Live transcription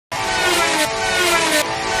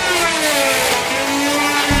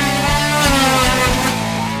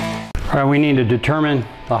All right, we need to determine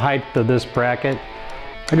the height of this bracket.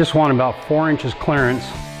 I just want about 4 inches clearance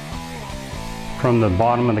from the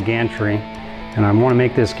bottom of the gantry, and I want to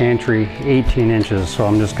make this gantry 18 inches. So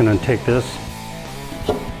I'm just going to take this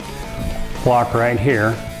block right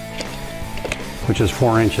here, which is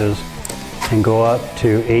 4 inches, and go up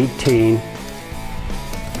to 18.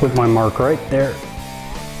 Put my mark right there,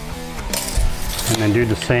 and then do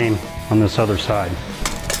the same on this other side.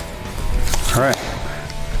 All right,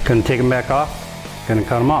 gonna take them back off, gonna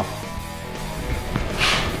cut them off.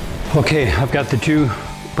 Okay, I've got the 2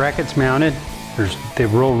 brackets mounted. They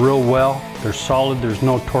roll real well. They're solid, there's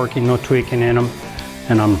no torquing, no tweaking in them,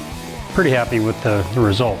 and I'm pretty happy with the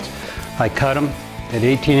results. I cut them at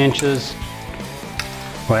 18 inches,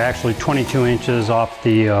 well actually 22 inches off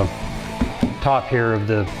the top here of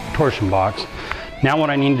the torsion box. Now what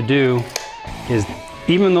I need to do is,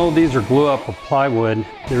 even though these are glue up with plywood,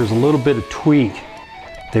 there's a little bit of tweak.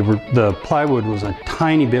 The plywood was a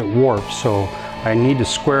tiny bit warped, so I need to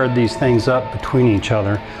square these things up between each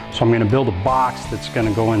other. So I'm going to build a box that's going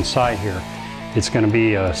to go inside here. It's going to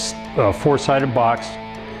be a 4-sided box,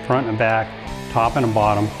 front and back, top and a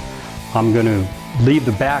bottom. I'm going to leave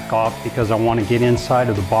the back off because I want to get inside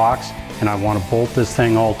of the box, and I want to bolt this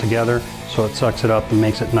thing all together so it sucks it up and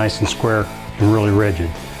makes it nice and square and really rigid.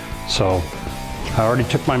 So I already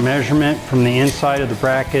took my measurement from the inside of the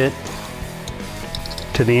bracket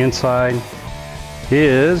to the inside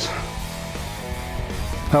is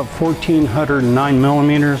about 1,409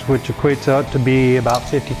 millimeters, which equates out to be about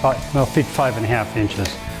 55 and a half inches.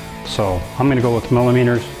 So I'm going to go with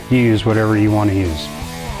millimeters. You use whatever you want to use.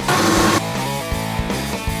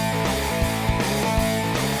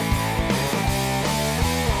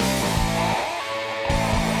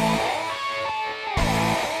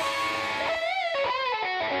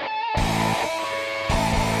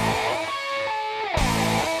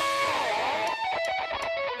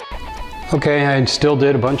 Okay, I still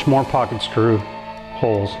did a bunch more pocket screw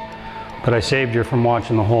holes, but I saved you from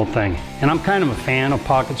watching the whole thing. And I'm kind of a fan of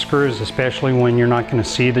pocket screws, especially when you're not going to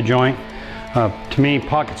see the joint. To me,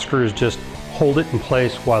 pocket screws just hold it in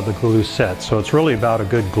place while the glue sets. So it's really about a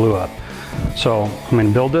good glue up. So I'm going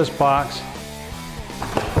to build this box,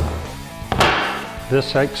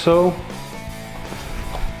 this like so,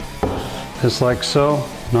 this like so,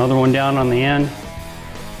 another one down on the end.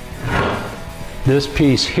 This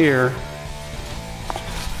piece here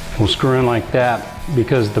will screw in like that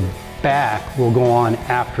because the back will go on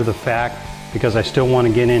after the fact, because I still want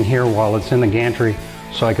to get in here while it's in the gantry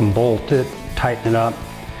so I can bolt it, tighten it up,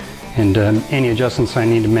 and any adjustments I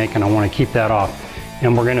need to make, and I want to keep that off.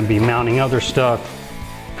 And we're going to be mounting other stuff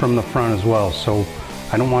from the front as well, so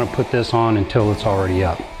I don't want to put this on until it's already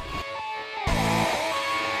up.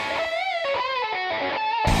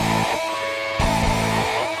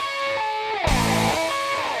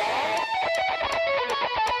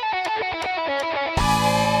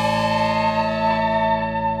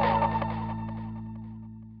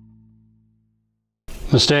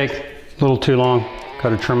 Mistake, a little too long. Got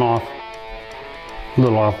to trim off a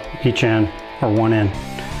little off each end, or one end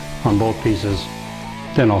on both pieces.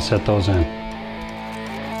 Then I'll set those in.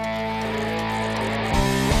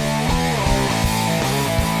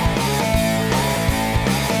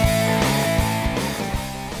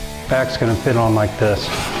 Back's going to fit on like this.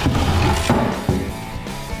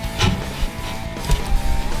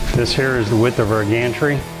 This here is the width of our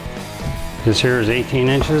gantry. This here is 18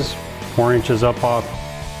 inches, 4 inches up off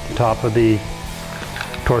the top of the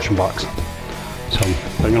torsion box. So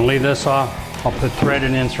I'm going to leave this off. I'll put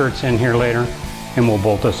threaded inserts in here later, and we'll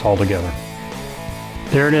bolt this all together.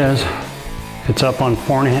 There it is. It's up on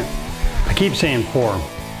 4.5. I keep saying 4,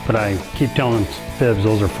 but I keep telling fibs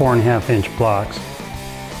those are 4.5 inch blocks.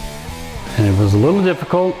 And it was a little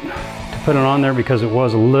difficult to put it on there because it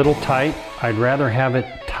was a little tight. I'd rather have it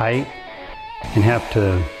tight and have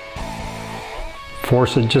to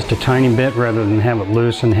force it just a tiny bit rather than have it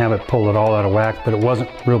loose and have it pull it all out of whack, but it wasn't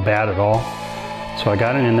real bad at all. So I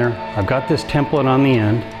got it in there. I've got this template on the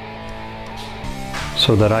end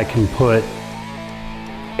so that I can put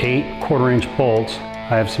 8 1/4 inch bolts.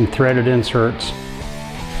 I have some threaded inserts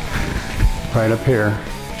right up here,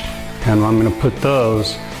 and I'm going to put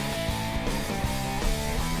those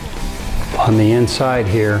on the inside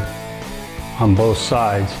here on both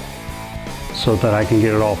sides so that I can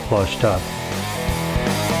get it all flushed up.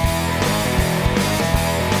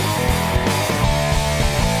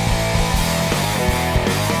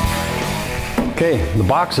 Okay, the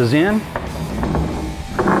box is in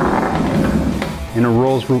and it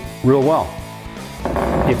rolls real well.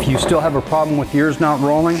 If you still have a problem with yours not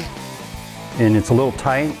rolling and it's a little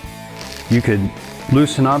tight, you could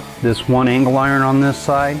loosen up this one angle iron on this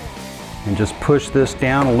side and just push this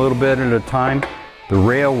down a little bit at a time. The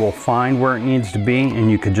rail will find where it needs to be, and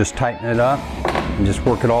you could just tighten it up and just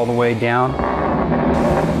work it all the way down.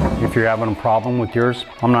 If you're having a problem with yours,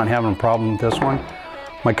 I'm not having a problem with this one.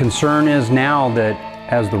 My concern is now that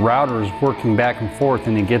as the router is working back and forth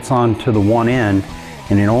and it gets onto the one end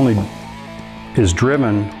and it only is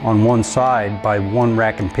driven on one side by one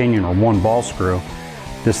rack and pinion or one ball screw,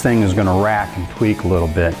 this thing is going to rack and tweak a little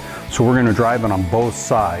bit. So we're going to drive it on both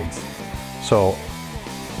sides. So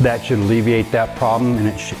that should alleviate that problem, and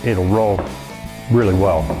it'll roll really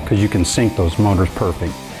well because you can sync those motors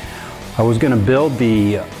perfect. I was going to build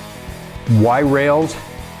the Y rails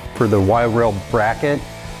for the Y rail bracket,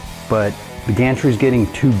 but the gantry is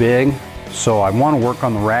getting too big, so I want to work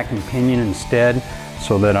on the rack and pinion instead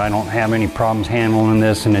so that I don't have any problems handling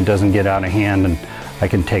this and it doesn't get out of hand and I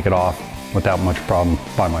can take it off without much problem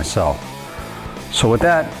by myself. So with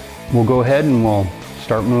that, we'll go ahead and we'll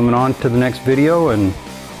start moving on to the next video, and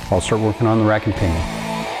I'll start working on the rack and pinion.